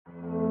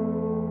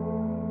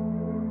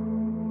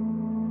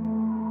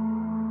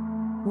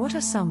What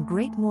are some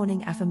great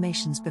morning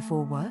affirmations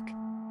before work?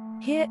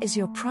 Here is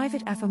your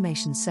private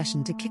affirmation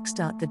session to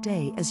kickstart the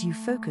day as you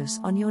focus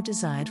on your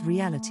desired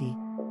reality.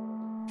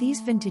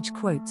 These vintage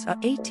quotes are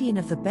 18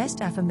 of the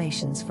best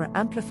affirmations for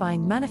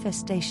amplifying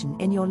manifestation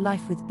in your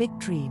life with big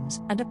dreams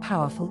and a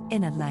powerful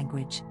inner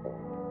language.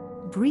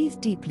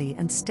 Breathe deeply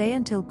and stay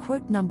until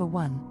quote number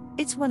 1.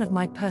 It's one of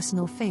my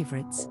personal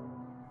favorites.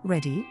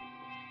 Ready?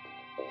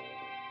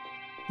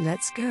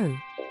 Let's go.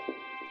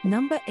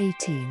 Number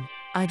 18.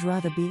 I'd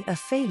rather be a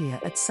failure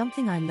at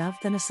something I love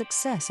than a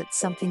success at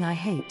something I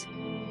hate.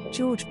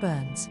 George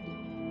Burns.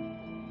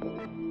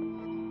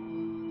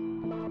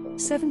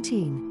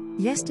 17.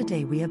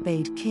 Yesterday we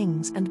obeyed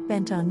kings and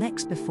bent our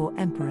necks before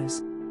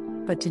emperors.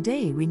 But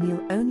today we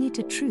kneel only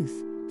to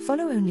truth,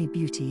 follow only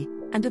beauty,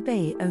 and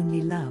obey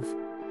only love.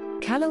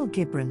 Khalil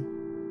Gibran.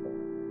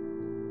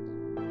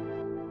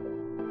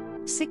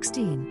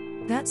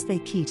 16. That's the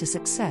key to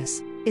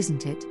success,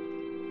 isn't it?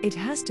 It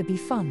has to be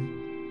fun.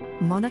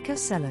 Monica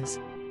Seles.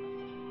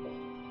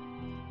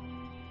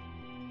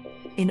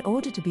 In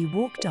order to be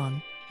walked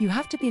on, you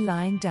have to be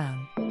lying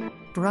down.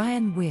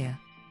 Brian Weir.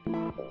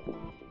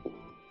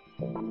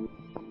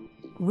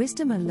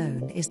 Wisdom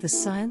alone is the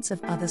science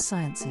of other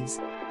sciences.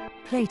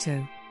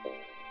 Plato.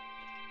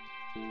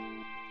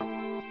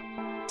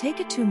 Take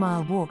a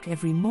 2-mile walk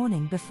every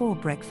morning before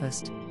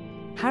breakfast.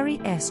 Harry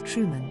S.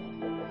 Truman.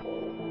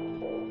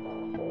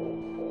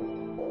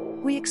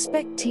 We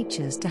expect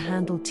teachers to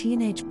handle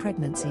teenage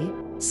pregnancy,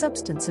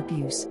 substance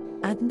abuse,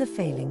 and the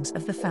failings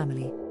of the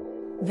family.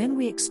 Then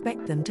we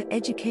expect them to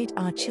educate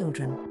our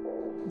children.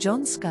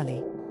 John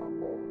Scully.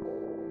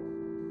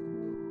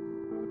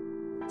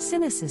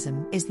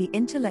 Cynicism is the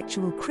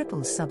intellectual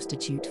cripple's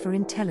substitute for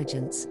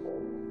intelligence.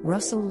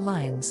 Russell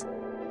Lyons.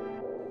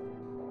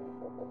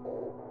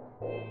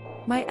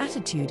 My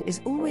attitude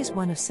is always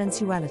one of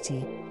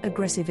sensuality,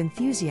 aggressive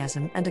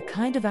enthusiasm, and a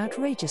kind of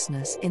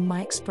outrageousness in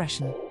my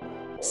expression.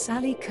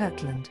 Sally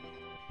Kirkland.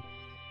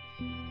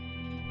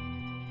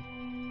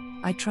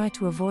 I try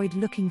to avoid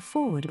looking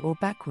forward or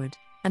backward,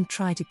 and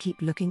try to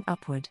keep looking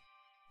upward.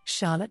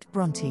 Charlotte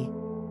Bronte.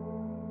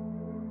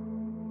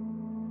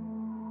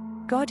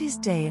 God is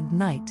day and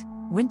night,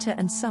 winter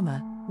and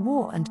summer,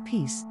 war and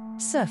peace,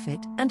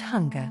 surfeit and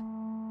hunger.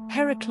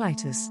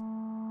 Heraclitus.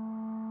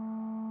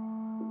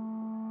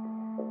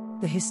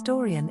 The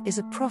historian is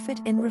a prophet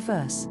in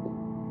reverse.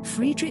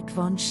 Friedrich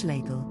von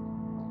Schlegel.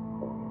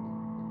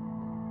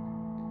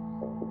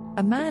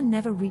 A man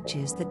never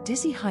reaches that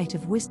dizzy height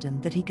of wisdom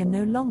that he can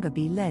no longer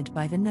be led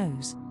by the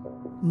nose.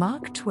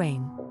 Mark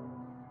Twain.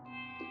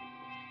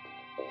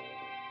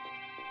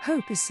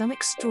 Hope is some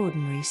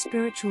extraordinary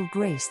spiritual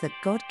grace that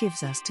God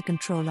gives us to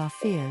control our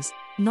fears,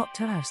 not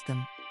to oust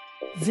them.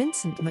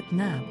 Vincent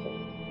McNabb.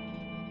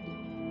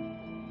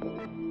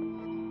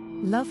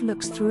 Love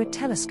looks through a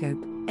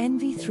telescope,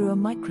 envy through a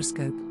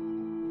microscope.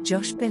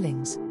 Josh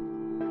Billings.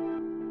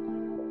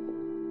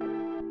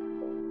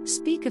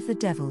 Speak of the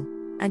devil,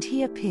 and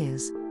he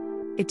appears.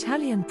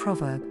 Italian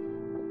proverb.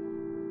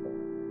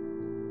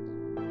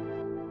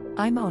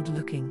 I'm odd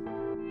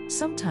looking.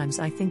 Sometimes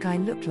I think I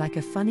look like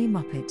a funny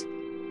Muppet.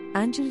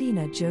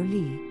 Angelina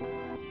Jolie.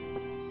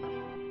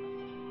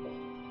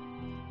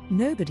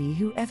 Nobody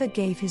who ever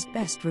gave his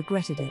best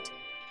regretted it.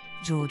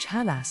 George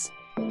Halas.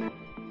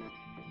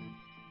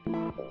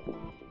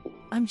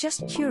 I'm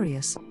just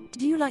curious,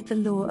 do you like the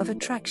law of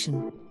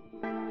attraction?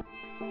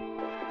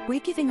 We're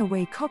giving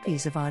away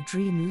copies of our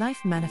Dream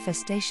Life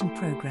Manifestation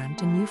program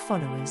to new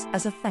followers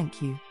as a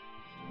thank you.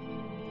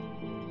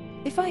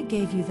 If I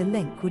gave you the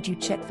link, would you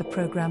check the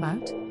program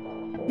out?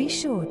 Be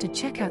sure to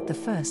check out the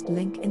first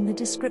link in the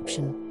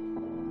description.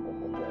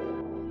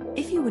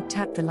 If you would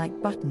tap the like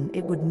button,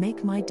 it would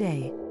make my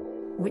day.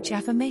 Which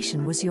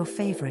affirmation was your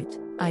favorite?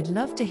 I'd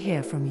love to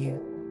hear from you.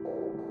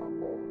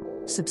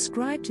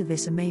 Subscribe to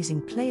this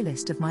amazing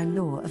playlist of my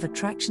Law of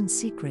Attraction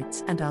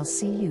secrets, and I'll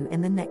see you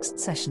in the next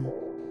session.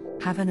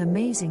 Have an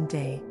amazing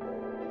day.